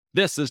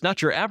This is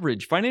Not Your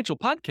Average Financial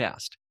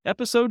Podcast,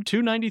 episode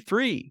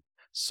 293,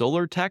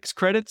 Solar Tax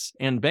Credits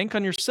and Bank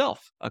on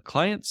Yourself, a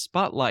Client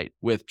Spotlight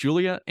with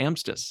Julia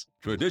Amstutz.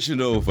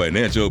 Traditional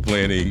financial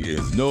planning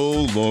is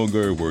no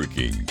longer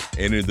working.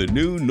 And in the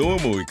new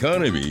normal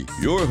economy,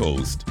 your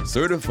host,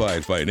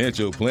 certified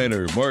financial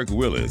planner Mark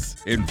Willis,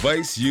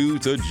 invites you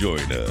to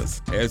join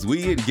us as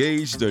we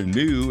engage the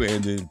new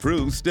and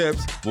improved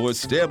steps for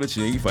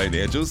establishing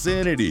financial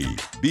sanity.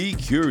 Be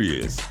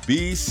curious,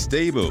 be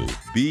stable,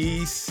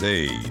 be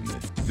sane.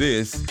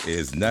 This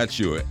is Not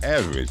Your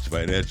Average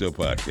Financial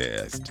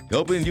Podcast,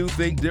 helping you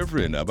think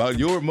different about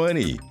your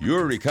money,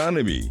 your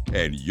economy,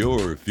 and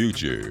your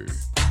future.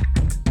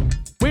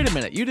 Wait a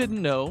minute, you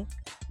didn't know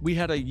we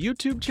had a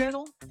YouTube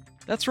channel?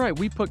 That's right,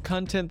 we put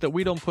content that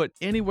we don't put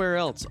anywhere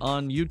else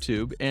on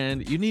YouTube,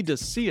 and you need to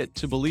see it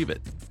to believe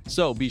it.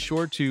 So be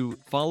sure to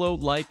follow,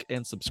 like,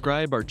 and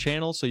subscribe our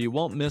channel so you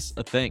won't miss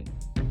a thing.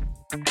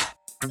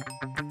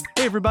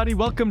 Hey everybody,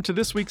 welcome to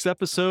this week's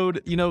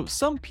episode. You know,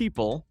 some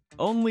people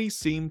only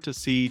seem to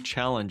see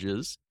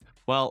challenges,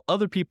 while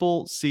other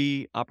people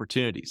see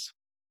opportunities.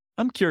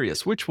 I'm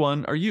curious, which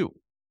one are you?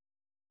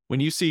 When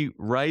you see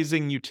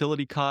rising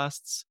utility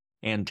costs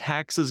and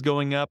taxes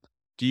going up,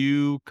 do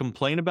you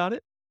complain about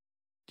it?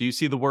 Do you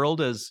see the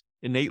world as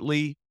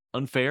innately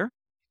unfair?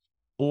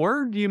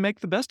 Or do you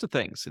make the best of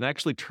things and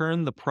actually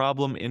turn the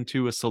problem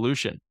into a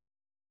solution?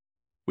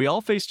 We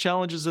all face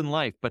challenges in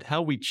life, but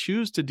how we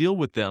choose to deal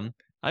with them,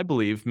 I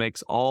believe,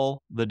 makes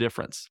all the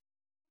difference.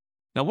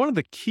 Now, one of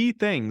the key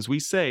things we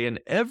say in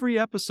every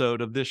episode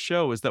of this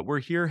show is that we're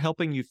here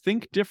helping you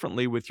think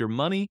differently with your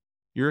money,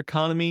 your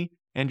economy,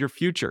 and your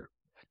future.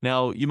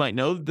 Now, you might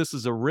know that this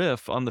is a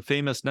riff on the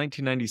famous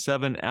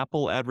 1997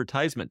 Apple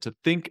advertisement to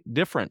think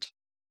different.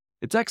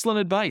 It's excellent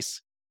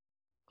advice,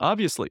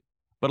 obviously,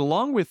 but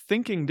along with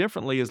thinking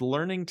differently is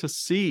learning to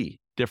see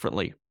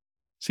differently.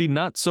 See,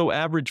 not so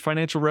average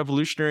financial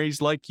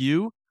revolutionaries like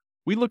you,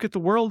 we look at the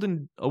world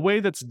in a way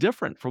that's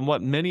different from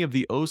what many of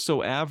the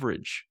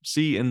oh-so-average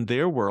see in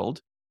their world,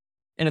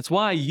 and it's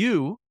why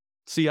you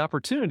see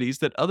opportunities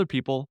that other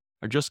people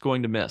are just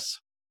going to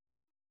miss.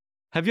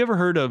 Have you ever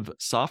heard of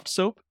soft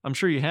soap? I'm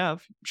sure you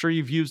have. I'm sure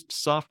you've used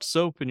soft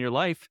soap in your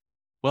life.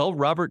 Well,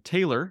 Robert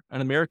Taylor,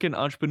 an American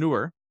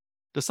entrepreneur,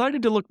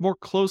 decided to look more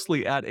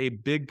closely at a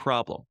big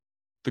problem.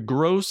 The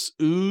gross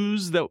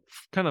ooze that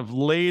kind of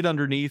laid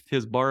underneath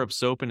his bar of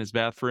soap in his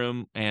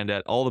bathroom and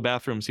at all the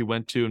bathrooms he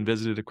went to and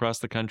visited across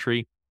the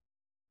country.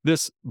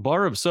 This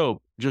bar of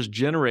soap just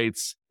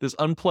generates this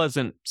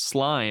unpleasant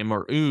slime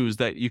or ooze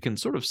that you can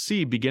sort of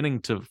see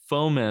beginning to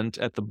foment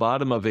at the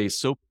bottom of a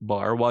soap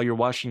bar while you're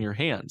washing your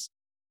hands.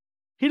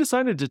 He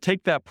decided to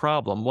take that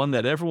problem, one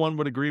that everyone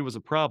would agree was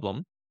a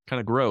problem, kind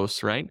of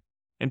gross, right?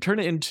 And turn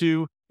it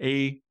into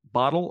a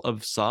bottle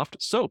of soft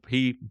soap.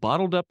 He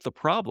bottled up the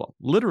problem,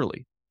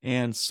 literally,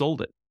 and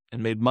sold it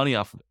and made money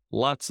off of it.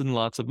 Lots and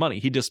lots of money.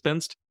 He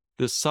dispensed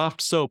this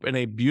soft soap in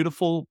a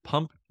beautiful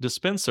pump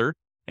dispenser,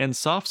 and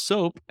soft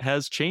soap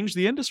has changed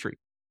the industry.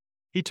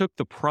 He took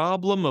the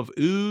problem of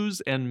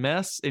ooze and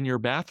mess in your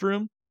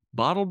bathroom,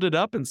 bottled it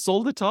up, and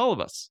sold it to all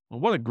of us. Well,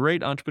 what a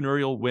great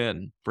entrepreneurial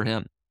win for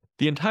him.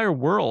 The entire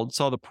world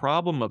saw the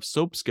problem of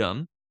soap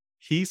scum.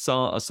 He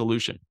saw a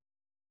solution.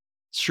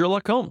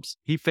 Sherlock Holmes,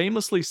 he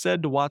famously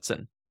said to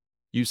Watson,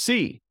 "You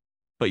see,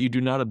 but you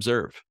do not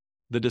observe.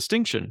 The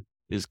distinction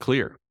is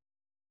clear."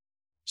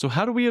 So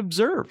how do we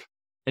observe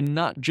and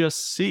not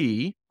just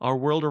see our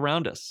world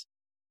around us?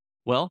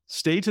 Well,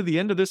 stay to the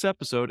end of this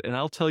episode and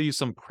I'll tell you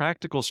some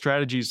practical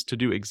strategies to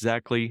do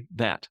exactly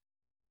that.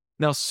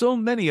 Now, so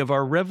many of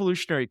our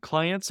revolutionary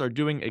clients are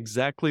doing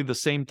exactly the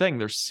same thing.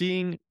 They're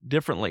seeing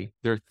differently.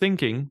 They're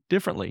thinking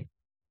differently.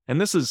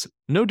 And this is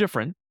no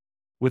different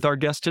with our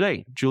guest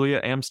today, Julia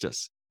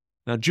Amstutz.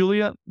 Now,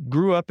 Julia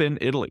grew up in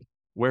Italy,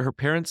 where her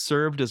parents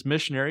served as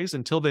missionaries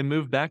until they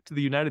moved back to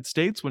the United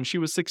States when she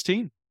was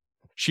 16.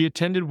 She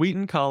attended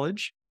Wheaton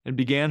College and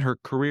began her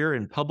career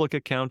in public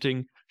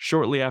accounting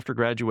shortly after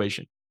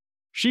graduation.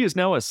 She is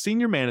now a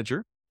senior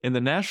manager in the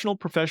National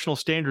Professional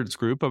Standards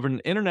Group of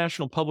an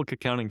international public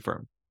accounting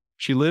firm.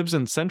 She lives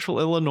in central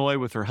Illinois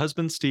with her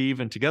husband,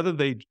 Steve, and together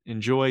they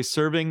enjoy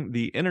serving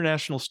the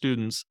international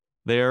students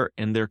there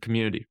in their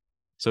community.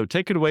 So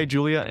take it away,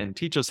 Julia, and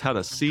teach us how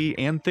to see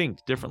and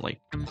think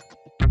differently.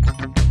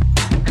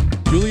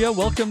 Julia,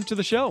 welcome to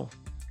the show.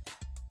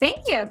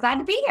 Thank you. Glad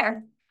to be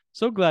here.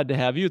 So glad to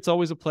have you. It's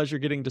always a pleasure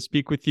getting to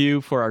speak with you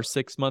for our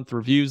 6-month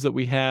reviews that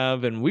we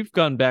have, and we've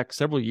gone back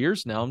several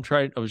years now.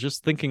 I was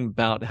just thinking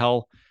about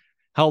how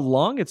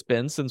long it's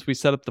been since we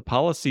set up the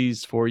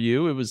policies for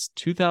you. It was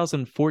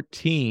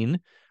 2014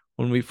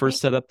 when we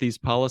first set up these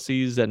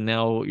policies, and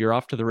now you're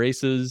off to the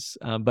races.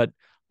 But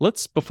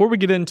before we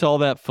get into all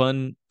that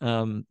fun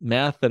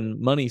math and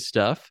money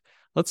stuff,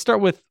 let's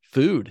start with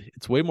food.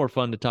 It's way more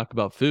fun to talk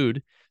about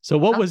food. So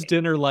what was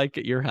dinner like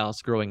at your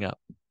house growing up?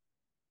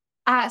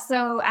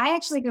 So I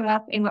actually grew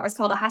up in what was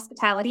called a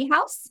hospitality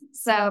house.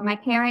 So my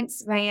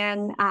parents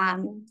ran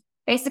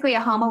basically a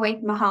home away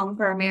from home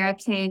for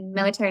American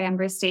military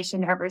members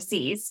stationed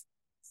overseas.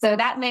 So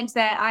that meant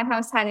that our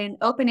house had an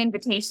open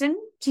invitation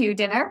to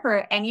dinner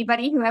for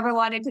anybody who ever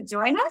wanted to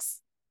join us.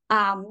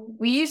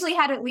 We usually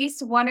had at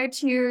least one or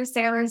two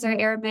sailors or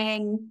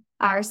airmen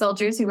or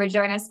soldiers who would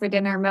join us for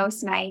dinner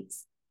most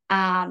nights.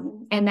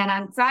 And then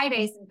on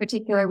Fridays in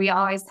particular, we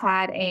always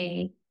had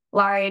a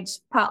large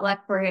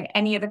potluck for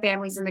any of the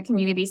families in the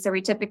community. So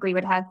we typically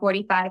would have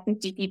 45,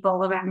 50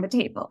 people around the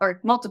table, or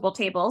multiple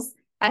tables,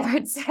 I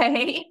would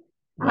say.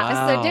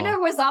 So dinner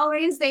was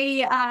always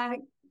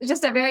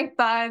just a very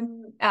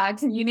fun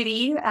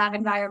community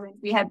environment.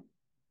 We had,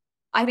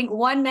 I think,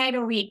 one night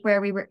a week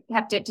where we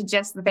kept it to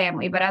just the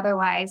family, but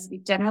otherwise we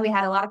generally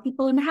had a lot of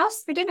people in the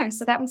house for dinner.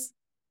 So that was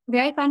a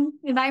very fun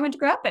environment to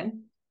grow up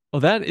in. Well,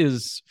 that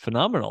is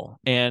phenomenal.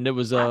 And it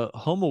was a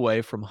home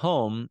away from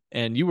home,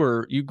 and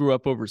you grew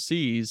up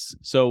overseas.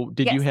 So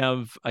did you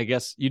have, I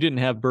guess you didn't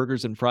have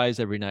burgers and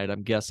fries every night,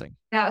 I'm guessing.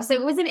 No, so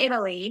it was in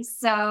Italy.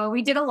 So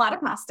we did a lot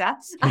of pasta,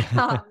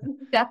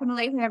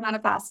 definitely a fair amount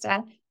of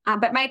pasta.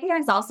 But my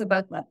parents also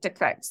both loved to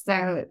cook.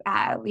 So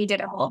we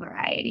did a whole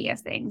variety of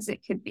things.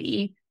 It could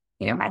be,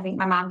 I think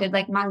my mom did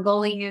like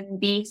Mongolian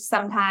beef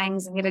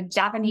sometimes, and we had a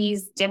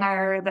Japanese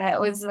dinner that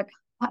was a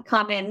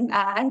common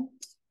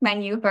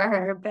menu for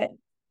her, but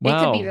it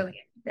could be really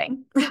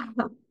interesting.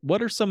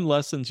 What are some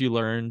lessons you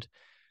learned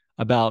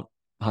about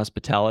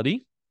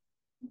hospitality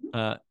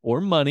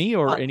or money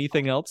or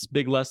anything else?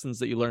 Big lessons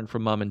that you learned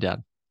from mom and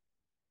dad?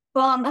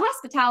 Well, the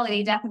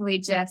hospitality, definitely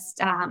just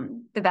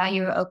the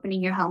value of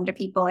opening your home to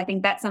people. I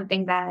think that's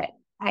something that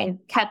I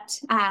kept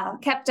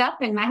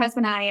up. And my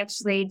husband and I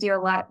actually do a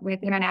lot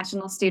with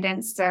international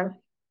students. So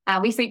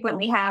we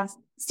frequently have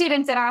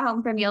students in our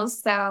home for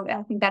meals. So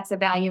I think that's a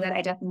value that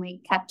I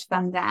definitely kept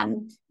from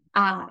them.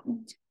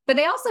 But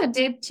they also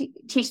did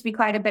teach me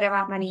quite a bit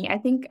about money. I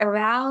think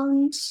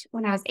around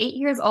when I was 8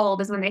 years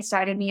old is when they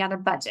started me on a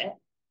budget.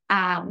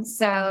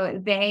 So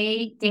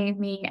they gave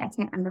me, I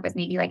can't remember, it was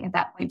maybe like at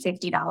that point,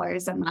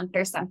 $50 a month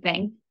or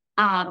something.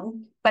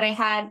 But I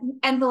had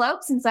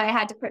envelopes. And so I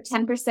had to put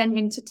 10%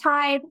 into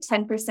tithe,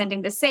 10%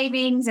 into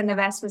savings, and the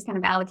rest was kind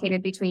of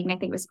allocated between, I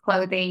think it was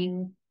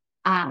clothing,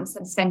 some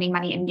spending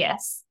money, and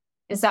gifts.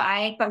 And so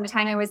from the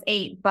time I was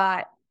 8,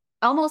 bought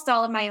almost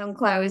all of my own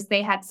clothes.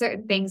 They had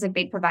certain things that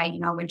they'd provide,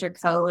 winter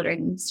coat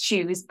and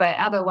shoes, but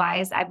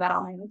otherwise I bought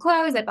all my own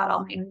clothes. I bought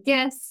all my own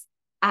gifts.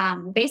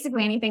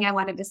 Basically anything I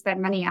wanted to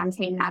spend money on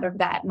came out of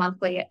that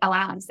monthly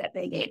allowance that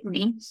they gave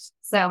me.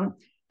 So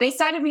they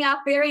started me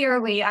off very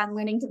early on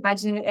learning to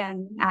budget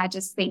and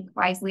just think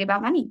wisely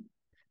about money.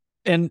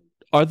 And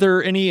are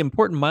there any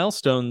important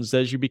milestones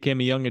as you became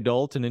a young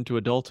adult and into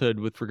adulthood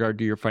with regard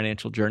to your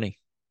financial journey?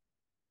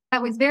 I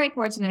was very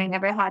fortunate. I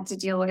never had to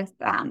deal with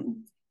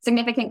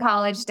significant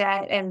college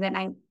debt. And then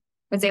I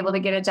was able to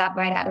get a job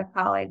right out of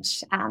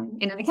college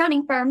in an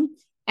accounting firm.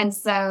 And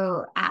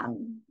so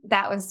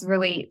that was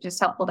really just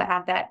helpful to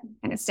have that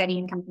kind of steady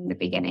income from the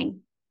beginning.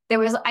 There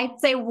was, I'd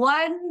say,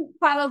 one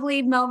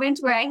probably moment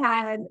where I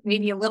had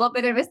maybe a little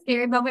bit of a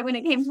scary moment when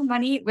it came to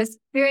money. It was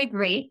very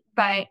great.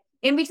 But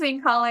in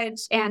between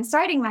college and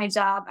starting my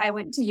job, I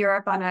went to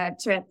Europe on a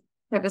trip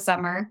for the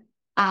summer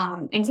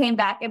and came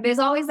back. And there's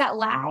always that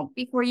lag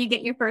before you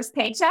get your first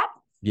paycheck.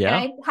 Yeah.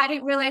 And I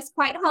hadn't realized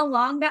quite how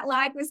long that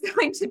lag was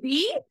going to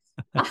be.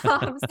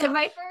 So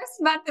my first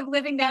month of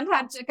living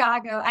downtown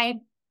Chicago, I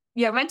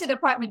rented an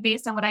apartment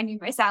based on what I knew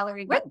my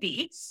salary would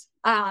be,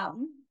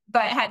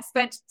 but had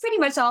spent pretty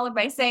much all of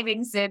my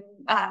savings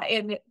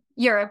in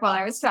Europe while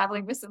I was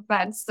traveling with some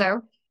friends.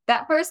 So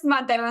that first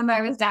month, I remember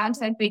I was down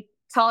to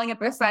calling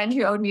up a friend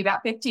who owed me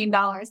about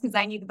 $15 because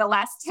I needed the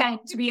last 10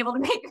 to be able to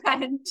make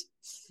rent.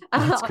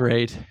 That's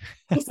great.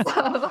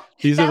 So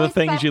these are the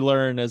things you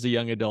learn as a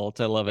young adult.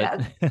 I love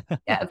it.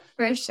 Yeah,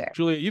 for sure.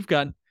 Julia, you've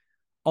got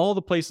all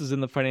the places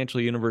in the financial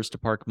universe to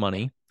park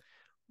money.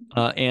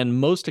 And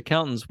most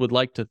accountants would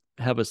like to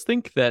have us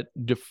think that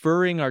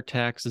deferring our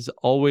tax is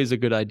always a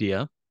good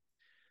idea.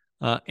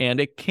 And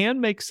it can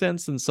make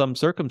sense in some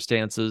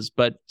circumstances,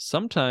 but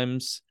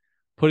sometimes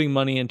putting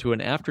money into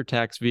an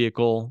after-tax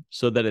vehicle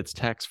so that it's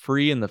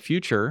tax-free in the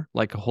future,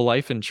 like a whole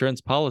life insurance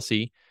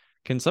policy,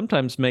 can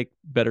sometimes make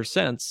better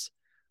sense.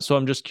 So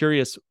I'm just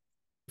curious,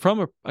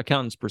 from an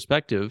accountant's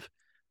perspective,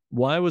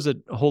 why was a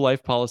whole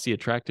life policy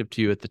attractive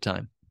to you at the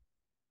time?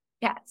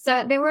 Yeah,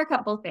 so there were a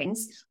couple of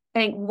things.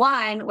 I think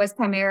one was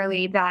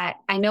primarily that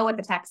I know what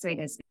the tax rate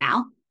is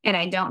now, and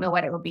I don't know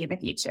what it will be in the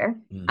future.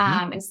 Mm-hmm.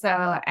 And so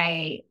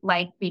I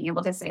like being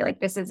able to say, like,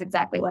 this is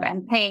exactly what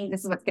I'm paying.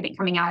 This is what's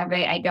coming out of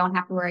it. I don't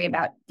have to worry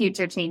about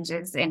future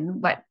changes in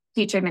what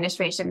future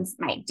administrations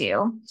might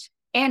do.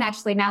 And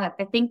actually, now that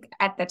I think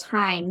at the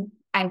time,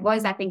 I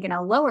was in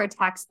a lower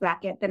tax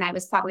bracket than I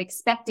was probably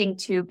expecting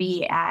to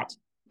be at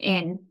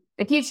in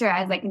the future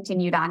as I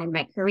continued on in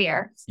my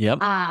career. Yep.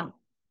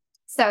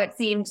 So it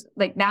seemed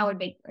like now would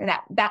make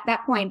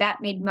that point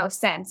that made most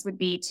sense would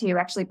be to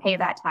actually pay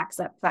that tax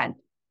up front.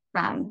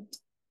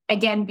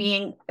 Again,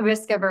 being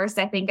risk averse,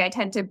 I think I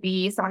tend to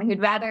be someone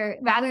who'd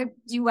rather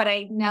do what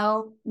I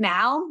know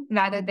now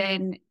rather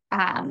than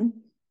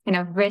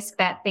risk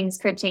that things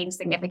could change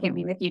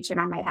significantly in the future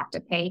and I might have to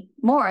pay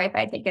more if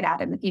I take it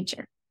out in the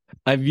future.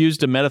 I've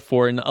used a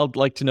metaphor, and I'd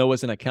like to know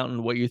as an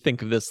accountant what you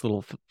think of this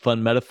little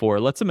fun metaphor.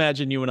 Let's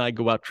imagine you and I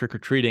go out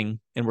trick-or-treating,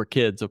 and we're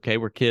kids, okay?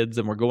 We're kids,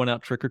 and we're going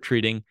out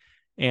trick-or-treating.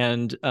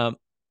 And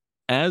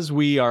as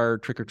we are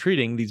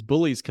trick-or-treating, these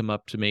bullies come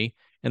up to me,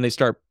 and they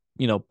start,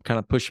 kind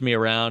of pushing me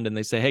around, and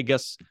they say, hey,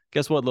 guess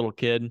what, little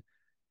kid?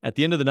 At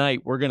the end of the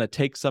night, we're going to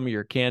take some of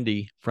your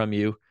candy from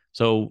you.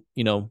 So,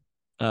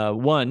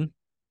 one,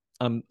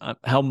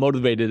 how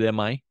motivated am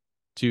I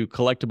to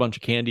collect a bunch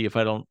of candy if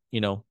I don't,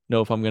 know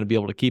if I'm going to be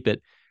able to keep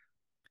it?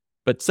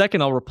 But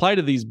second, I'll reply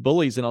to these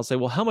bullies and I'll say,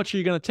 well, how much are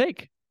you going to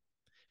take?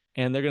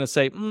 And they're going to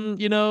say,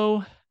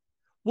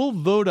 we'll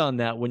vote on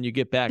that when you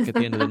get back at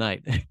the end of the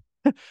night.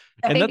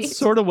 And that's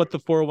sort of what the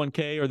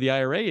 401k or the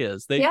IRA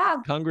is.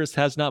 Congress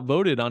has not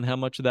voted on how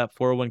much of that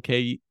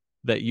 401k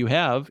that you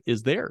have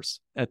is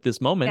theirs at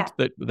this moment.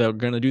 That they're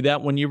going to do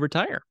that when you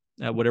retire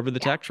at whatever the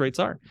tax rates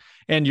are.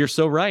 And you're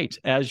so right.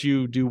 As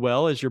you do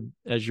well, as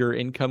your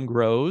income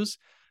grows,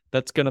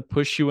 that's going to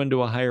push you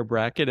into a higher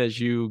bracket as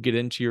you get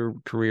into your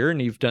career.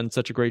 And you've done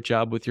such a great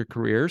job with your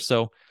career.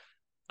 So,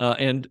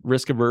 and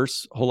risk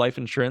averse whole life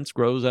insurance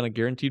grows on a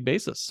guaranteed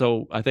basis.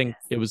 So I think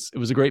it was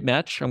a great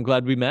match. I'm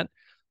glad we met.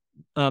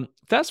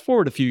 Fast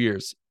forward a few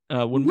years.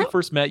 When we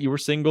first met, you were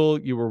single,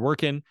 you were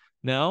working.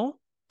 Now,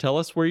 tell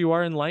us where you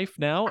are in life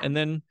now. And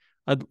then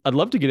I'd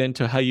love to get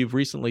into how you've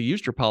recently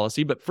used your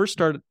policy, but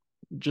first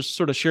just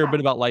sort of share a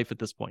bit about life at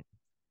this point.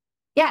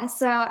 Yeah,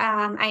 so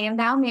I am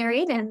now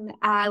married and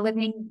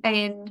living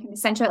in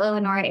Central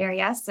Illinois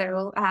area.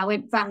 So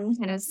went from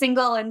kind of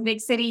single and big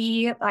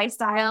city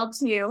lifestyle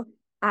to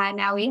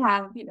now we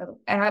have,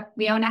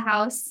 we own a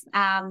house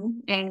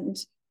and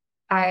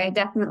are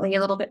definitely a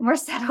little bit more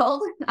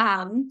settled.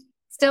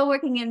 Still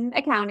working in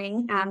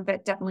accounting,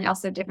 but definitely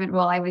also a different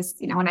role. I was,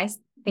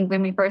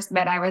 when we first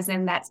met, I was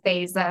in that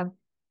phase of,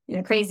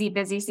 crazy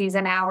busy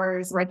season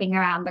hours, working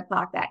around the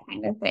clock, that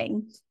kind of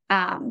thing.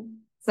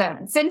 So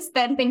since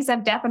then, things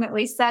have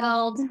definitely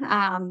settled.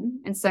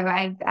 And so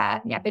I've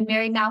been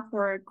married now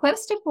for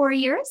close to 4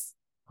 years.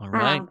 All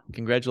right.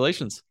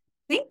 Congratulations.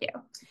 Thank you.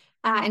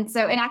 And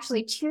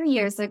actually 2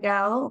 years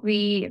ago,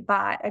 we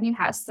bought a new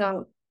house.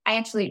 So I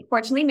actually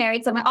fortunately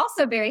married someone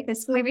also very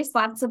fiscally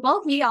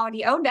responsible. He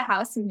already owned a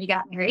house when we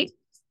got married.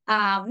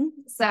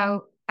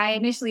 So I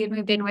initially had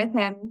moved in with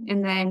him.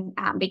 And then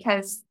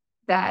because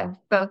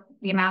both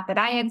the amount that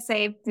I had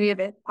saved through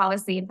the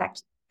policy, in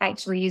fact, I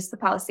actually used the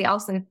policy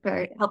also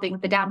for helping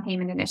with the down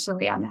payment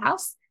initially on the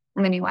house,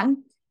 on the new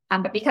one.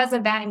 But because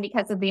of that and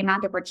because of the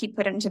amount of work he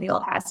put into the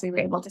old house, we were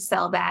able to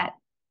sell that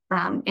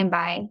and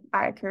buy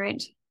our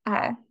current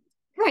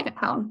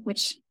home,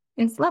 which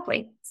is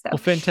lovely. So. Well,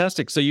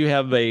 fantastic. So you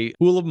have a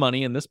pool of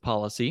money in this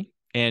policy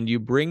and you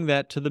bring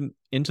that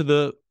into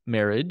the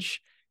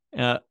marriage.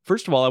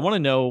 First of all, I want to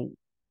know,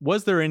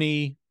 was there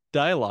any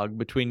dialogue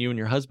between you and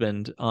your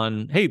husband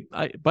on, hey,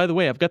 by the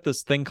way, I've got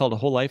this thing called a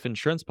whole life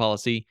insurance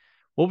policy.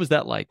 What was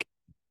that like?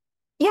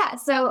 Yeah.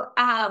 So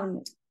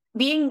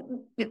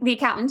being the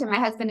accountant and my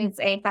husband is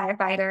a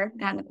firefighter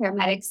and a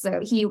paramedic.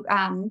 So he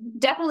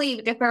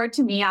definitely deferred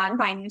to me on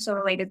financial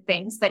related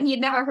things, but he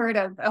had never heard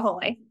of a whole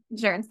life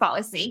insurance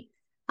policy.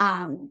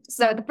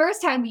 So the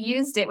first time we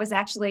used it was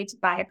actually to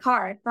buy a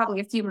car, probably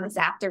a few months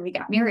after we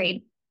got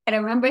married. And I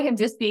remember him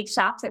just being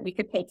shocked that we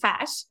could pay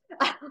cash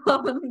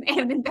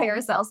and then pay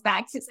ourselves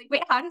back. So it's like,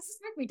 wait, how does this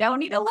work? We don't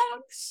need a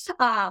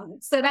loan.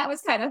 So that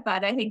was kind of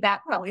fun. I think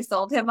that probably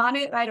sold him on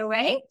it right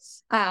away.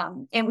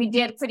 And we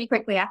did pretty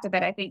quickly after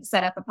that, I think,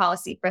 set up a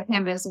policy for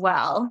him as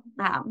well.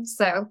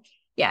 So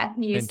yeah,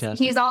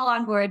 he's all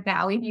on board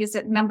now. We've used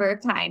it a number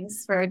of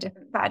times for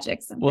different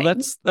projects. And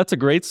things. That's a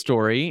great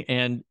story.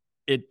 And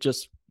it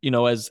just,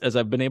 as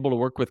I've been able to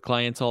work with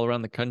clients all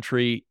around the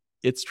country,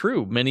 it's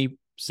true. Many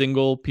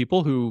single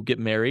people who get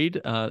married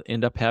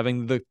end up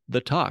having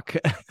the talk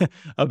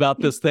about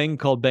this thing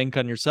called bank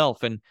on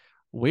yourself. And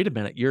wait a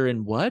minute, you're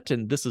in what?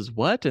 And this is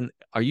what? And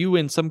are you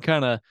in some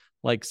kind of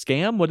like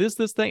scam? What is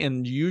this thing?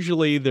 And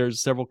usually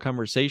there's several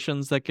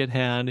conversations that get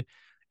had.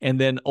 And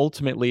then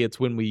ultimately it's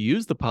when we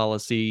use the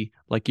policy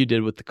like you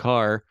did with the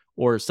car,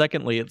 or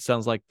secondly, it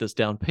sounds like this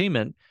down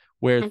payment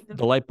where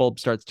the light bulb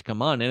starts to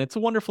come on. And it's a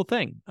wonderful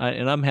thing.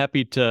 And I'm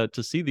happy to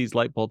see these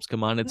light bulbs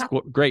come on. It's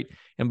great.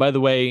 And by the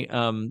way,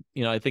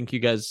 I think you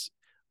guys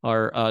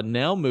are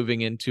now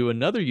moving into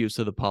another use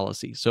of the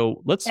policy.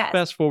 So let's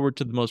fast forward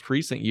to the most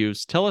recent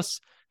use. Tell us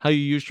how you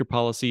used your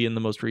policy in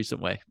the most recent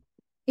way.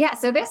 Yeah,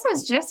 so this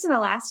was just in the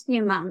last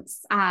few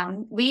months.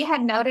 We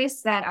had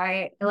noticed that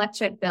our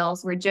electric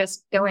bills were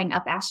just going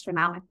up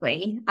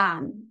astronomically.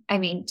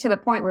 To the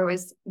point where it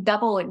was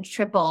double and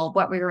triple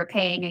what we were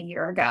paying a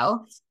year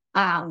ago.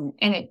 And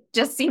it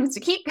just seems to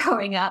keep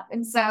going up.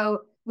 And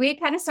so we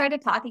kind of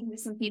started talking to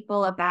some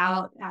people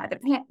about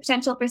the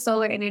potential for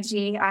solar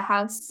energy. Our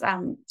house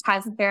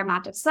has a fair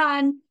amount of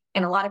sun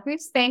and a lot of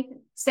roof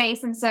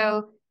space. And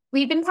so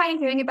we've been kind of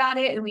hearing about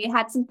it. And we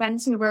had some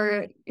friends who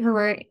were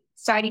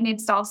starting to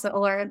install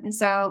solar. And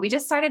so we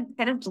just started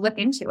kind of to look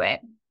into it.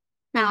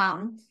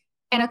 And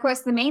of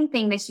course, the main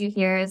thing that you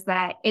hear is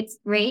that it's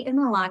great in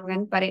the long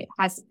run, but it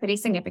has a pretty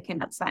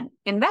significant upfront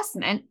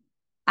investment.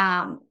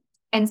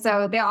 And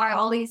so there are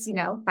all these,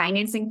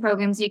 financing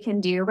programs you can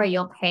do where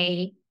you'll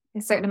pay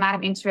a certain amount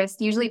of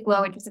interest, usually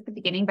low interest at the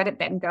beginning, but it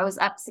then goes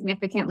up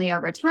significantly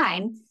over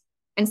time.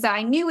 And so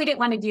I knew we didn't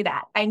want to do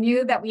that. I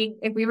knew that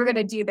if we were going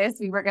to do this,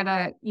 we were going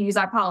to use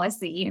our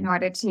policy in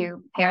order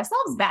to pay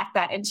ourselves back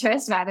that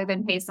interest rather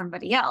than pay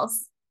somebody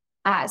else.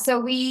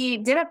 So we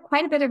did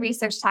quite a bit of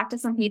research, talked to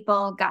some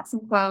people, got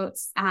some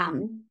quotes.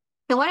 And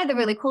one of the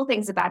really cool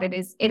things about it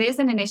is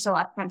an initial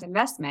upfront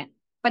investment,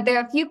 but there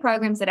are a few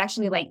programs that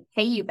actually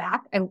pay you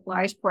back a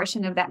large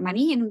portion of that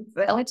money in a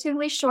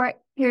relatively short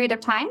period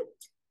of time.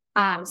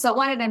 So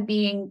one of them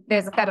being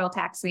there's a federal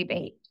tax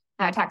rebate,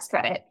 tax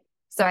credit.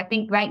 So I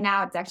think right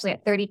now it's actually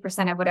at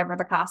 30% of whatever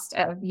the cost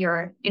of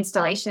your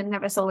installation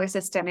of a solar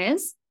system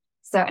is.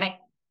 So, and I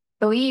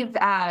believe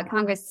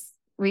Congress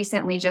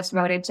recently just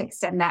voted to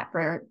extend that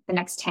for the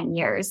next 10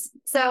 years.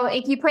 So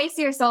if you place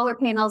your solar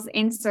panels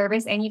in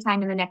service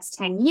anytime in the next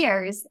 10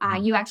 years,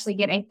 you actually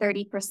get a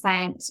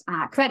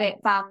 30% credit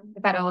from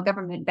the federal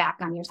government back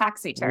on your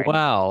tax return.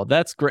 Wow,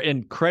 that's great.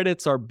 And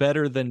credits are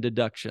better than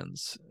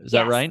deductions. Is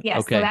that right? Yes.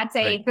 Okay. So that's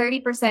great.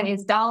 30%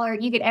 is dollar.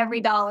 You get every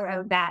dollar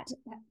of that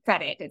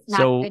credit. It's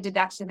not a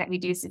deduction that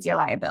reduces your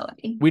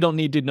liability. We don't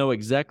need to know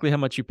exactly how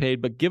much you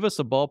paid, but give us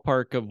a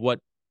ballpark of what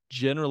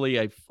generally,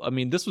 I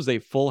mean, this was a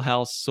full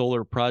house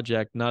solar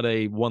project, not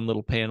a one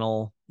little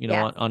panel,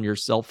 on your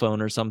cell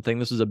phone or something.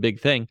 This was a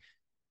big thing.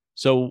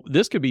 So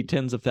this could be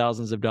tens of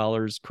thousands of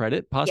dollars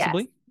credit,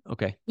 possibly. Yes.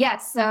 Okay.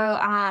 Yes. So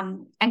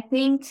I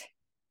think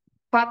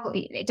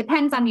probably it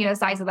depends on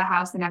size of the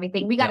house and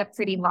everything. We got a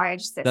pretty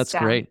large system. That's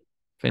great.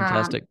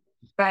 Fantastic.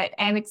 But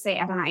I would say,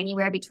 I don't know,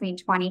 anywhere between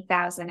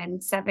 20,000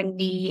 and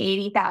 70,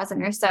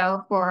 80,000 or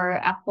so for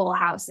a full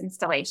house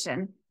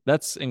installation.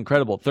 That's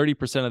incredible.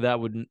 30% of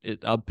that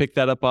I'll pick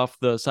that up off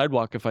the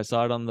sidewalk if I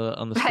saw it on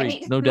the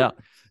street, right? No doubt.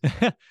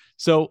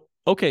 So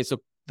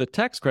the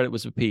tax credit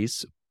was a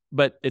piece,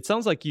 but it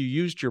sounds like you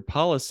used your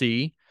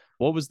policy.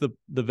 What was the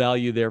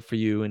value there for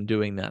you in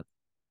doing that?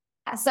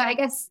 So I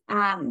guess,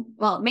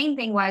 main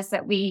thing was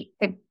that we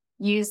could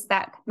use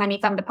that money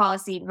from the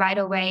policy right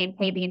away and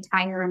pay the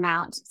entire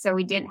amount. So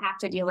we didn't have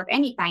to deal with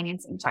any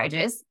financing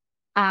charges.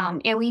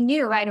 And we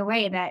knew right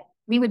away that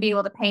we would be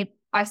able to pay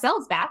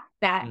ourselves back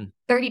that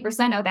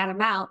 30% of that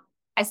amount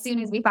as soon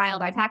as we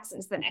filed our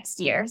taxes the next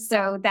year.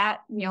 So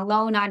that,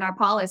 loan on our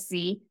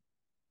policy,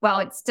 while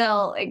it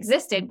still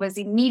existed, was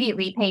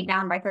immediately paid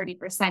down by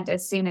 30%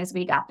 as soon as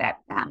we got that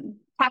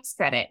tax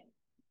credit.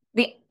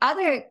 The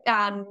other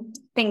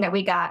thing that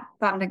we got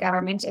from the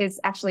government is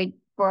actually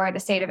for the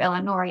state of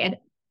Illinois. I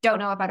don't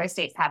know if other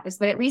states have this,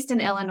 but at least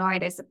in Illinois,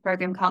 there's a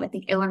program called, I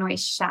think, Illinois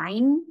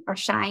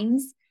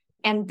Shines.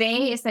 And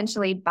they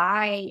essentially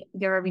buy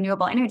your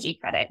renewable energy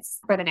credits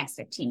for the next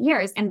 15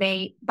 years, and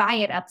they buy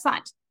it up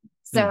front.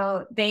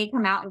 So they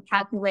come out and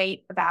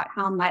calculate about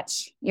how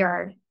much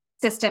your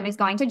system is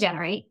going to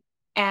generate.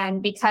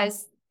 And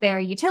because their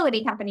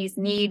utility companies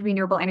need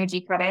renewable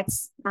energy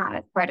credits,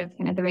 as part of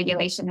kind of the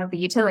regulation of the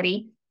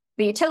utility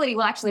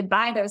will actually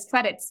buy those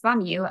credits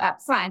from you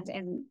up front,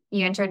 and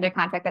you enter into a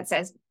contract that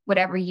says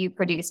whatever you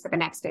produce for the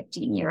next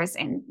 15 years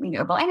in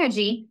renewable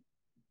energy,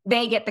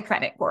 they get the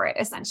credit for it,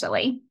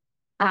 essentially.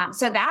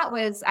 So that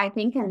was, I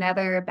think,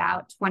 another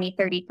about 20,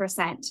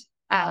 30%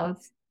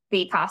 of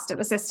the cost of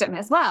the system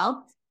as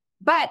well.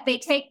 But they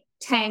take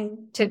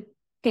 10 to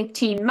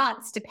 15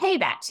 months to pay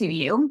that to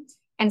you.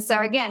 And so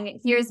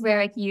again, here's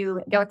where if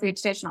you go through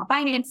traditional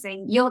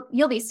financing,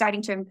 you'll be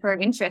starting to incur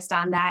interest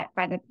on that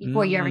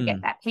before you ever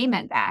get that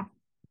payment back.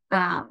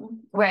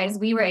 Whereas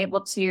we were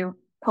able to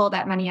pull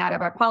that money out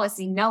of our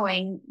policy,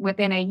 knowing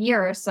within a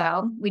year or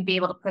so, we'd be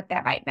able to put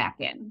that right back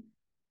in.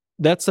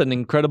 That's an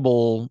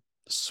incredible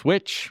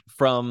switch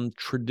from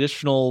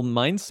traditional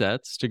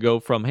mindsets to go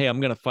from, hey,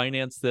 I'm going to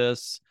finance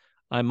this.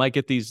 I might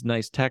get these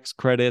nice tax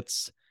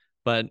credits,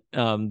 but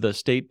the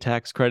state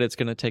tax credit's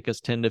going to take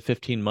us 10 to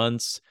 15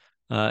 months.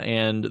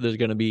 And there's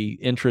going to be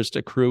interest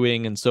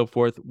accruing and so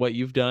forth. What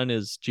you've done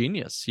is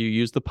genius. You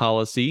use the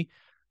policy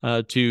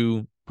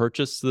to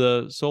purchase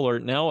the solar.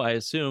 Now, I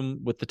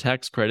assume with the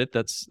tax credit,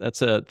 that's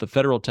the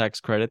federal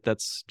tax credit.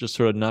 That's just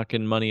sort of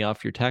knocking money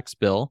off your tax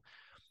bill.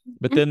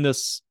 But then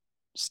this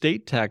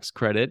state tax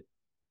credit,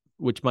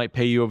 which might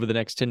pay you over the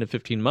next 10 to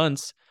 15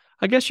 months,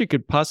 I guess you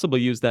could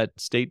possibly use that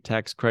state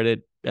tax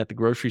credit at the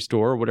grocery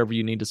store or whatever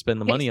you need to spend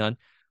the money on.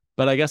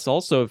 But I guess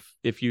also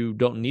if you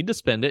don't need to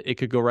spend it, it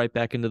could go right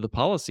back into the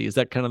policy. Is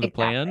that kind of the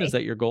plan? Is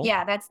that your goal?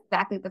 Yeah, that's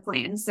exactly the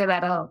plan. So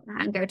that'll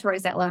go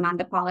towards that loan on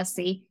the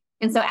policy.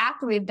 And so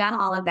after we've done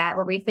all of that,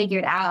 what we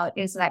figured out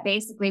is that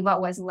basically what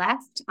was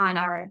left on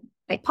our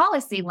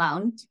policy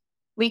loan,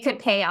 we could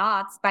pay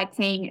off by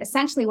paying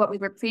essentially what we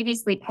were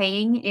previously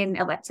paying in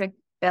electric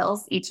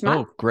bills each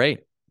month. Oh, great.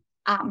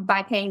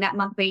 By paying that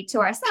monthly to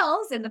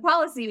ourselves in the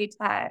policy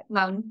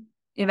loan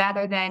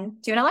rather than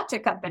to an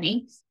electric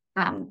company.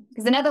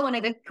 Because another one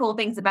of the cool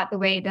things about the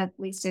way that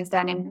lease is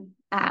done in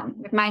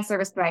with my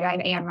service provider, I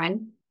have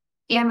Ameren.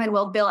 Ameren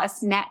will bill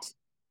us net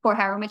for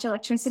however much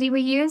electricity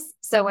we use.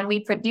 So when we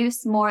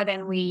produce more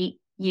than we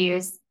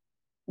use,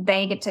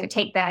 they get to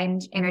take that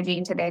energy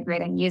into their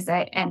grid and use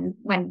it. And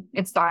when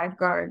it's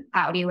dark or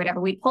cloudy or whatever,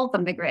 we pull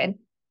from the grid.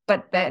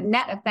 But the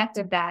net effect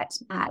of that,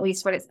 at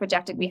least what it's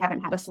projected, we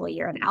haven't had a full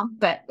year now,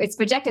 but it's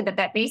projected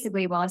that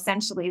basically will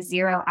essentially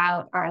zero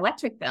out our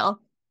electric bill.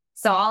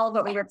 So all of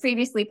what we were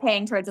previously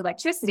paying towards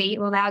electricity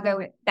will now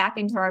go back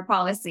into our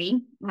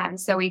policy.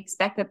 So we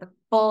expect that the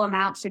full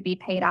amount should be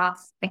paid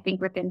off, I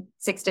think, within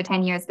 6 to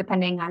 10 years,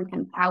 depending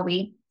on how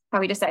we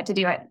decide to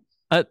do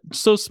it.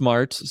 So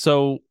smart.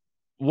 So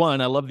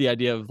one, I love the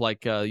idea of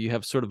like you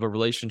have sort of a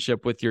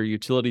relationship with your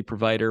utility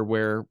provider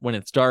where when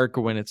it's dark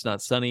or when it's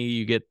not sunny,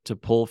 you get to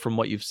pull from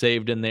what you've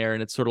saved in there.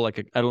 And it's sort of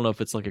like I don't know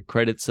if it's like a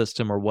credit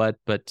system or what,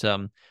 but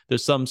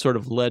there's some sort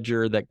of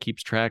ledger that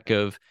keeps track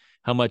of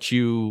how much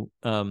you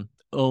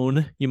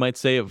own, you might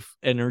say, of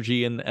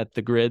energy at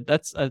the grid.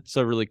 That's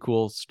a really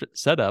cool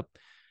setup.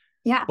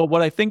 Yeah. But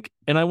what I think,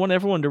 and I want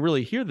everyone to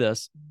really hear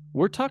this,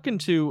 we're talking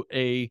to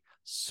a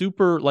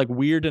super like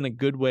weird in a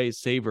good way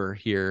saver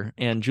here.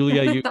 And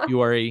Julia,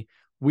 you are a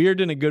weird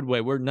in a good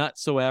way. We're not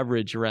so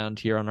average around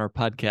here on our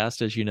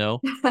podcast, as you know.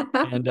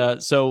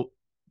 And so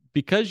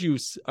because you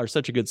are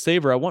such a good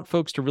saver, I want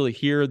folks to really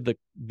hear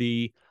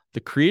the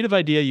creative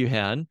idea you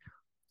had.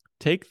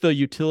 Take the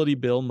utility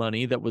bill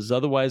money that was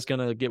otherwise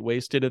going to get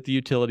wasted at the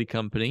utility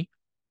company,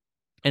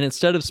 and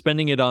instead of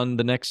spending it on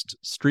the next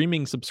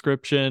streaming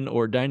subscription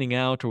or dining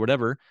out or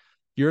whatever,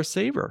 you're a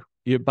saver.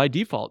 By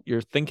default,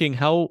 you're thinking,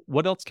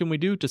 what else can we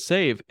do to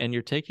save? And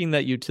you're taking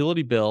that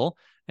utility bill,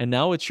 and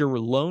now it's your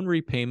loan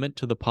repayment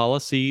to the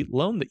policy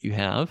loan that you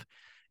have.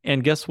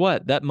 And guess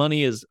what? That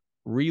money is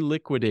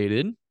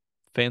reliquidated,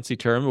 fancy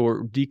term,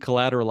 or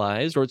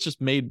decollateralized, or it's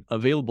just made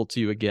available to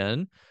you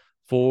again.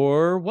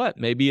 For what?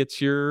 Maybe it's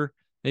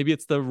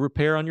the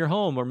repair on your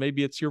home, or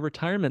maybe it's your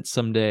retirement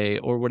someday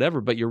or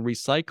whatever, but you're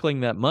recycling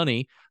that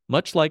money,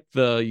 much like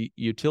the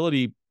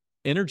utility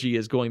energy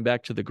is going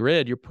back to the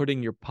grid. You're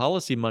putting your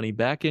policy money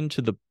back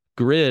into the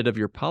grid of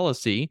your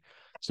policy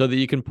so that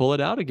you can pull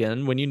it out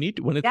again when you need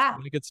to, when it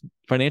gets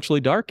financially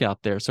dark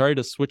out there. Sorry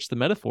to switch the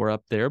metaphor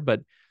up there,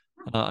 but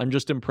I'm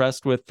just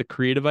impressed with the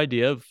creative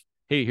idea of,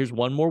 hey, here's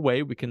one more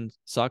way we can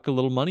sock a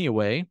little money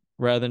away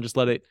rather than just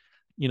let it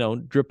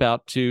drip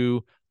out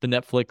to the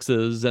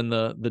Netflixes and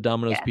the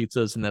Domino's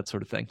pizzas and that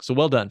sort of thing. So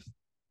well done.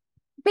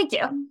 Thank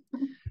you.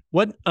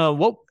 What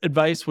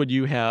advice would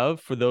you have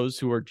for those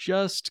who are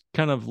just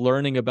kind of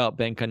learning about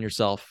Bank on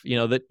Yourself?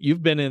 That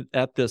you've been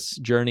at this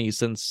journey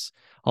since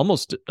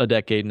almost a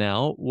decade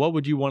now. What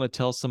would you want to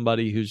tell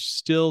somebody who's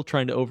still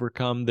trying to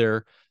overcome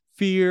their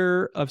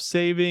fear of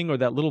saving, or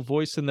that little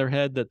voice in their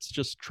head that's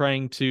just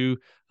trying to,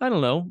 I don't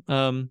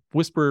know,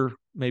 whisper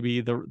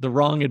maybe the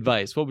wrong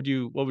advice? What would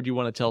you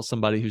want to tell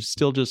somebody who's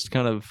still just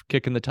kind of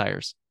kicking the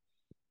tires?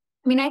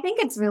 I mean, I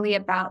think it's really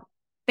about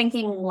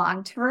thinking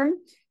long term.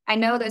 I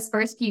know those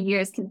first few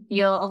years can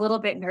feel a little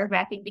bit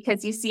nerve-wracking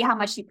because you see how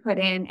much you put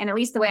in. And at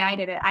least the way I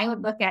did it, I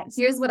would look at,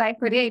 here's what I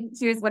put in,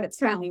 here's what it's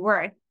currently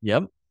worth.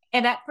 Yep.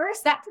 And at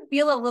first that could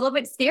feel a little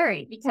bit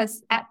scary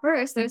because at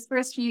first, those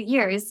first few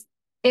years,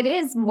 it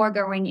is more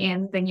going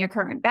in than your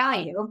current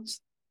value.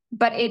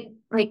 But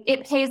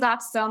it pays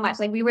off so much.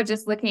 Like we were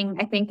just looking,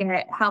 I think,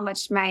 at how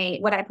much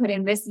what I put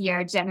in this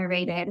year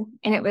generated.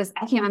 And it was,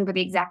 I can't remember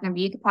the exact number.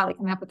 You could probably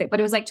come up with it, but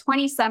it was like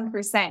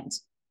 20%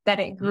 that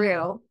it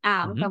grew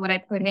from what I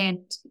put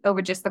in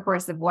over just the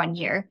course of 1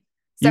 year.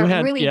 So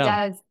it really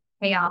does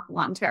pay off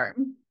long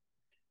term.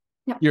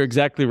 Yep. You're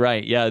exactly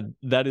right. Yeah,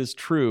 that is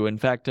true. In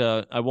fact,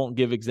 I won't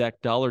give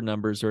exact dollar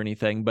numbers or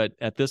anything, but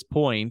at this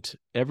point,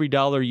 every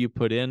dollar you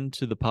put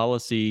into the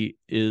policy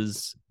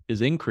is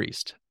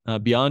increased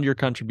beyond your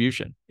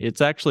contribution. It's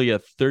actually a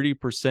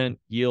 30%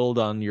 yield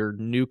on your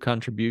new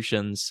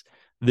contributions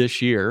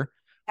this year,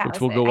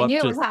 which will go up to.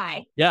 It was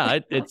high. Yeah,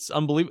 it's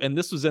unbelievable. And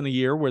this was in a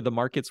year where the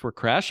markets were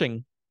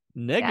crashing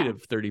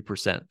negative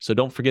 30%. So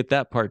don't forget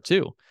that part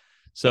too.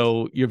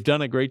 So you've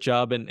done a great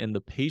job, and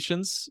the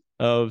patience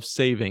of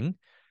saving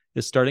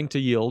is starting to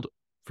yield,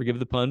 forgive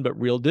the pun, but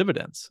real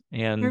dividends.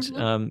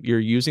 And you're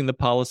using the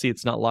policy.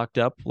 It's not locked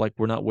up. Like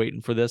we're not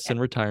waiting for this in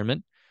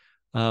retirement.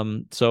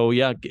 So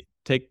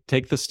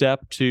take the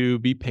step to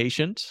be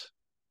patient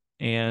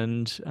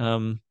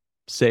and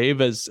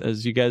save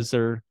as you guys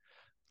are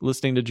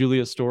listening to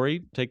Julia's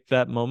story. Take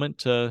that moment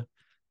to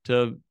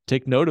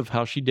take note of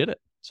how she did it.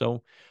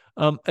 So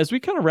as we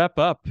kind of wrap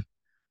up,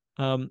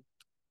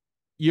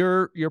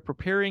 you're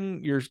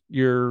preparing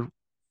your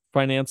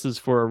finances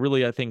for a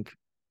really, I think,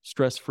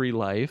 stress-free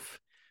life.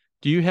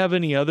 Do you have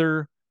any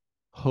other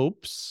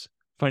hopes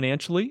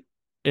financially?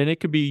 And it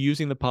could be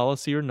using the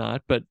policy or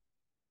not, but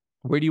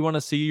where do you want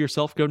to see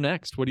yourself go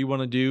next? What do you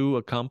want to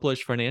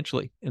accomplish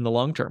financially in the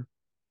long term?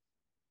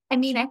 I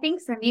mean, I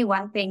think for me,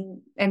 one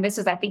thing, and this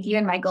was, I think,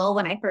 even my goal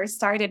when I first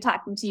started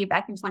talking to you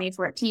back in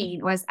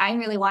 2014, was I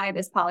really wanted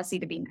this policy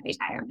to be my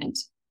retirement.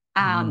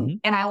 And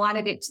I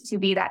wanted it to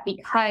be that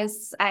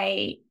because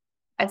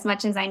as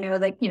much as I know,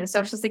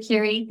 Social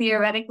Security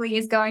theoretically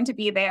is going to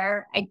be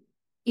there,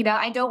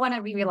 I don't want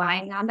to be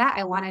relying on that.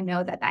 I want to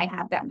know that I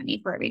have that money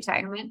for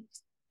retirement.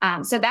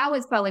 So that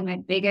was probably my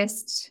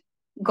biggest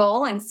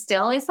goal, and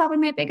still is probably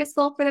my biggest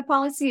goal for the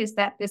policy, is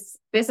that this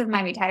is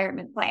my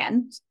retirement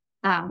plan,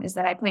 is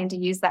that I plan to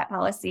use that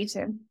policy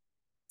to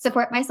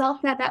support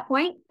myself at that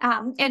point.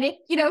 And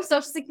if,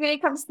 Social Security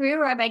comes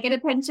through, or if I get a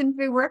pension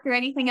through work or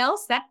anything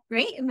else, that's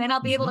great. And then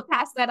I'll be able to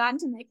pass that on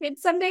to my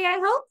kids someday, I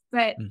hope.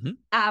 But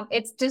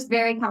it's just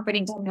very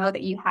comforting to know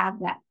that you have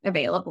that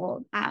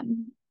available,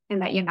 and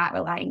that you're not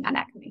relying on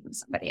that coming from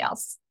somebody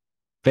else.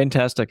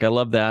 Fantastic. I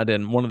love that.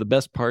 And one of the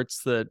best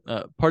parts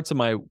of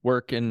my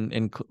work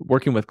in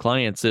working with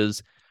clients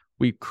is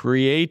we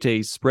create a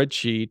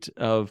spreadsheet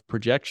of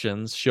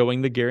projections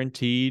showing the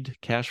guaranteed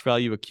cash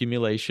value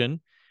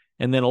accumulation,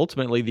 and then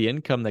ultimately the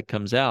income that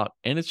comes out.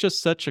 And it's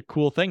just such a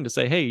cool thing to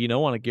say, hey,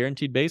 on a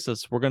guaranteed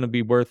basis, we're going to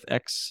be worth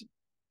X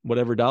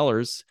whatever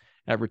dollars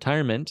at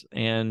retirement.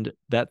 And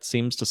that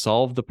seems to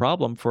solve the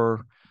problem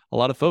for a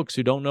lot of folks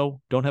who don't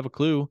have a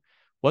clue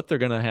what they're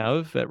going to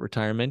have at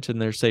retirement in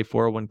their, say,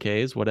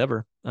 401ks,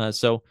 whatever.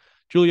 So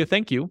Julia,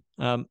 thank you.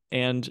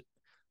 And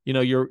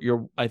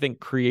your I think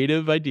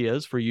creative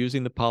ideas for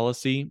using the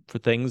policy for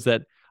things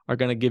that are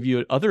going to give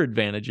you other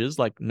advantages,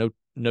 like no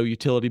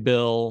utility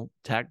bill,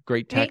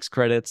 great tax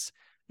credits.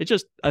 It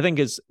just, I think,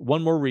 is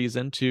one more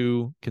reason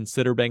to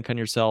consider Bank on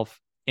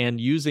Yourself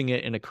and using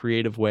it in a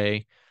creative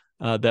way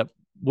that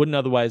wouldn't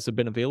otherwise have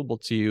been available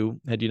to you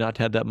had you not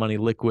had that money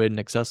liquid and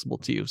accessible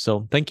to you.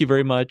 So thank you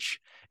very much.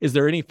 Is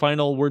there any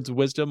final words of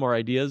wisdom or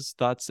ideas,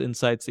 thoughts,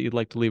 insights that you'd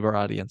like to leave our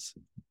audience?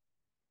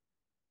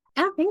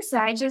 I don't think so.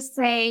 I just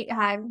say,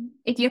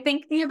 if you're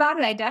thinking about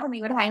it, I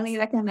definitely would highly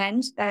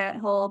recommend the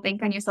whole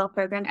Bank on Yourself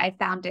program. I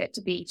found it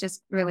to be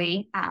just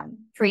really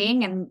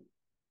freeing, and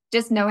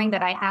just knowing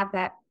that I have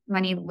that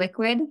money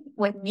liquid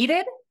when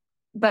needed,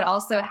 but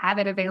also have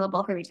it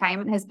available for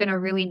retirement has been a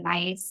really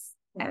nice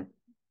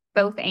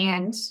both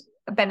and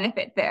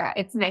benefit there.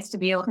 It's nice to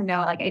be able to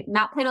know, like,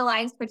 not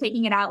penalized for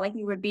taking it out like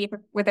you would be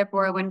with a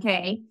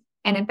 401k.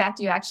 And in fact,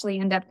 you actually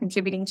end up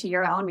contributing to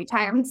your own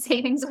retirement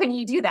savings when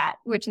you do that,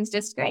 which is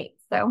just great.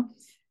 So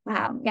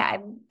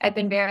I've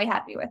been very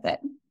happy with it.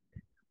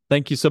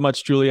 Thank you so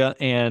much, Julia.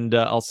 And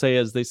I'll say,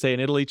 as they say in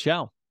Italy,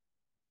 ciao.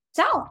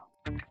 Ciao.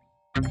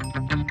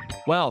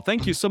 Wow.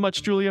 Thank you so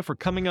much, Julia, for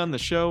coming on the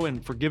show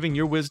and for giving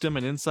your wisdom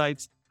and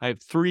insights. I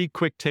have 3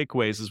 quick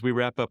takeaways as we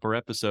wrap up our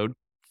episode.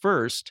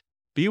 First,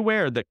 be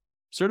aware that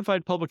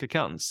certified public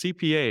accountants,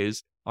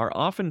 CPAs, are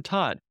often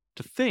taught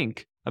to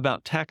think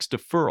about tax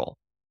deferral.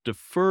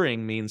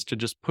 Deferring means to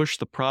just push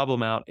the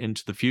problem out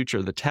into the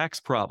future, the tax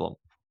problem,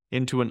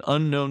 into an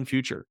unknown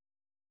future.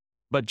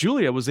 But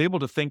Julia was able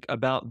to think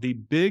about the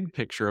big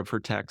picture of her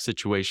tax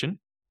situation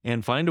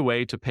and find a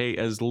way to pay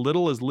as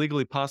little as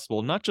legally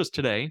possible, not just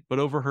today, but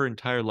over her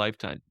entire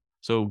lifetime.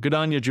 So good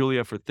on you,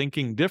 Julia, for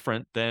thinking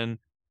different than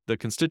the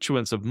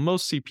constituents of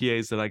most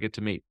CPAs that I get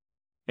to meet.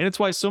 And it's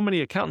why so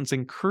many accountants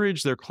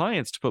encourage their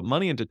clients to put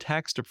money into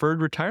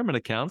tax-deferred retirement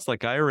accounts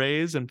like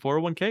IRAs and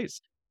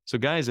 401ks. So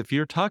guys, if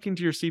you're talking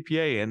to your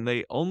CPA and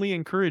they only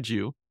encourage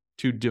you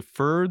to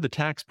defer the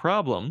tax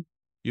problem,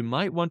 you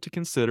might want to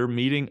consider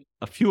meeting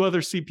a few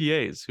other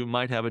CPAs who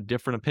might have a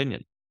different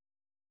opinion.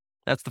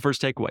 That's the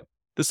first takeaway.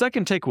 The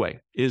second takeaway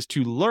is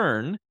to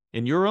learn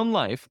in your own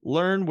life,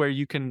 learn where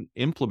you can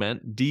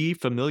implement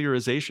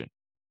defamiliarization.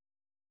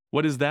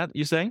 What is that,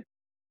 you say?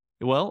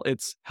 Well,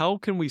 it's how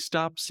can we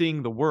stop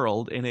seeing the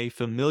world in a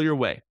familiar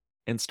way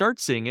and start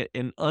seeing it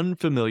in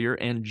unfamiliar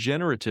and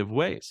generative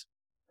ways.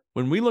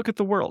 When we look at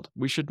the world,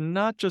 we should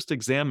not just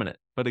examine it,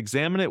 but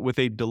examine it with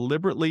a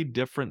deliberately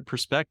different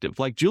perspective,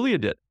 like Julia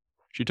did.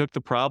 She took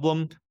the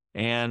problem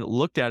and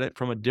looked at it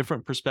from a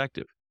different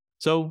perspective.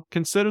 So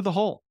consider the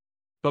whole,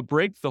 but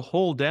break the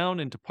whole down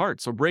into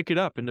parts, or break it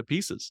up into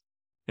pieces.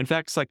 In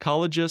fact,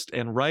 psychologist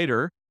and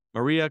writer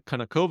Maria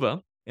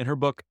Konnikova, in her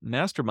book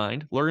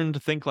Mastermind, Learn to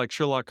Think Like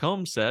Sherlock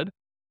Holmes, said,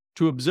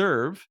 to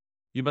observe,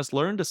 you must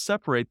learn to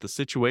separate the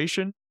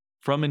situation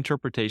from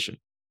interpretation.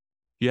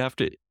 You have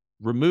to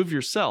remove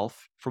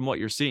yourself from what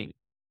you're seeing.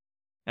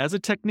 As a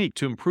technique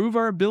to improve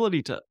our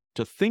ability to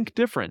think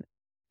different,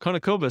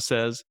 Konnikova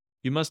says,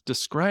 you must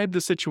describe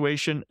the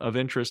situation of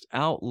interest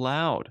out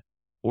loud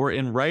or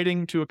in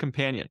writing to a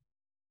companion.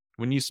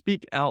 When you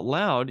speak out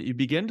loud, you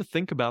begin to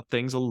think about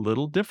things a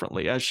little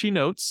differently. As she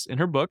notes in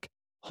her book,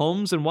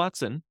 Holmes and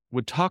Watson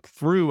would talk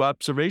through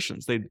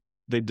observations.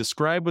 They'd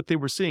describe what they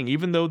were seeing,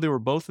 even though they were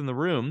both in the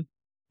room.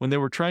 When they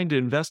were trying to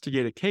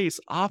investigate a case,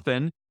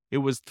 often it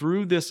was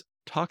through this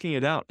talking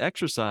it out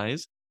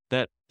exercise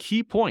that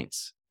key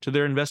points to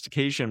their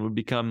investigation would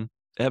become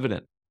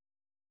evident.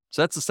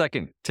 So that's the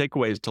second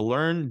takeaway, is to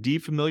learn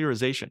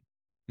defamiliarization.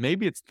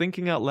 Maybe it's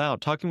thinking out loud,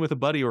 talking with a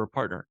buddy or a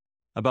partner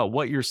about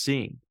what you're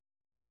seeing.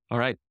 All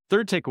right.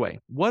 Third takeaway,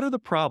 what are the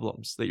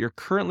problems that you're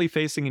currently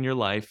facing in your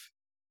life?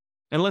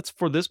 And let's,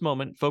 for this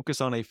moment, focus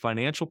on a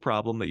financial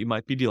problem that you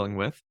might be dealing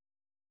with.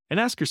 And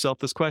ask yourself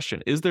this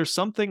question: is there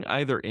something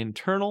either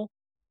internal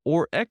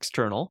or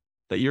external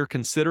that you're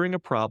considering a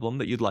problem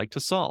that you'd like to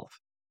solve?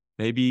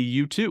 Maybe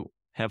you too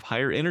have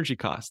higher energy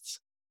costs.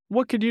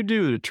 What could you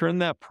do to turn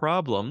that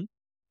problem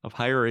of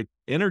higher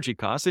energy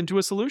costs into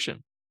a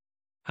solution?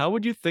 How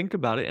would you think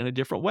about it in a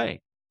different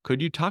way?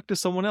 Could you talk to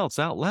someone else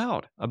out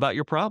loud about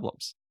your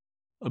problems?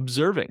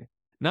 Observing,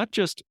 not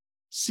just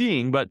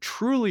seeing, but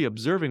truly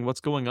observing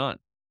what's going on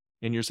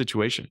in your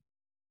situation.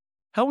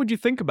 How would you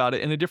think about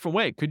it in a different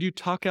way? Could you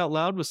talk out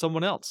loud with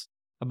someone else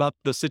about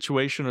the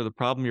situation or the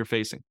problem you're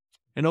facing?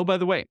 And oh, by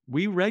the way,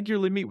 we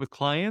regularly meet with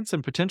clients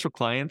and potential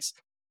clients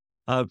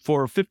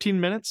for 15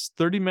 minutes,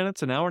 30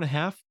 minutes, an hour and a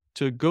half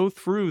to go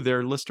through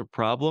their list of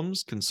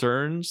problems,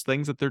 concerns,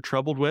 things that they're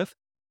troubled with.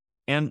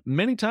 And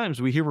many times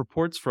we hear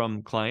reports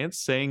from clients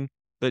saying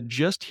that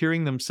just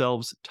hearing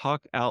themselves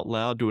talk out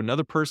loud to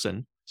another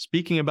person,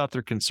 speaking about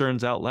their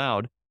concerns out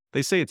loud,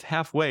 they say it's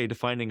halfway to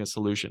finding a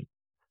solution.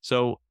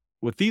 So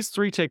with these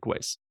 3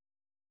 takeaways,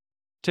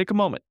 take a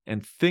moment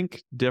and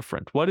think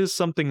different. What is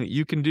something that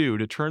you can do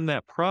to turn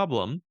that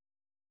problem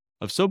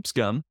of soap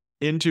scum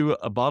into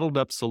a bottled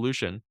up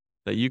solution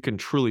that you can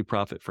truly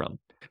profit from?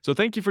 So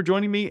thank you for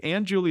joining me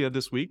and Julia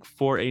this week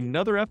for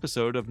another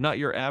episode of Not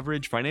Your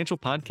Average Financial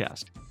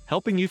Podcast,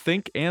 helping you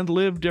think and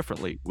live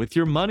differently with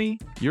your money,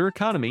 your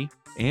economy,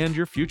 and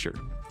your future.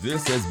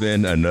 This has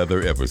been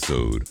another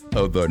episode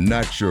of the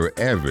Not Your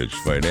Average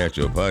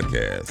Financial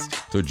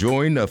Podcast. To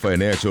join a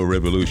financial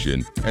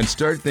revolution and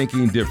start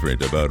thinking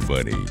different about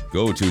money,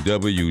 go to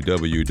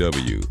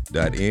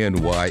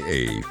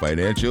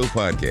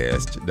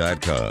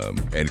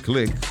www.nyafinancialpodcast.com and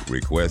click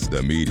Request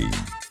a Meeting.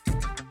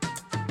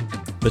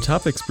 The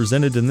topics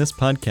presented in this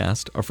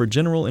podcast are for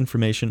general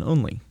information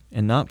only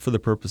and not for the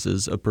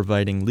purposes of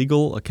providing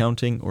legal,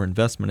 accounting, or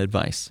investment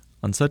advice.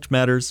 On such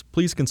matters,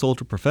 please consult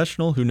a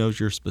professional who knows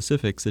your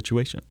specific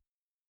situation.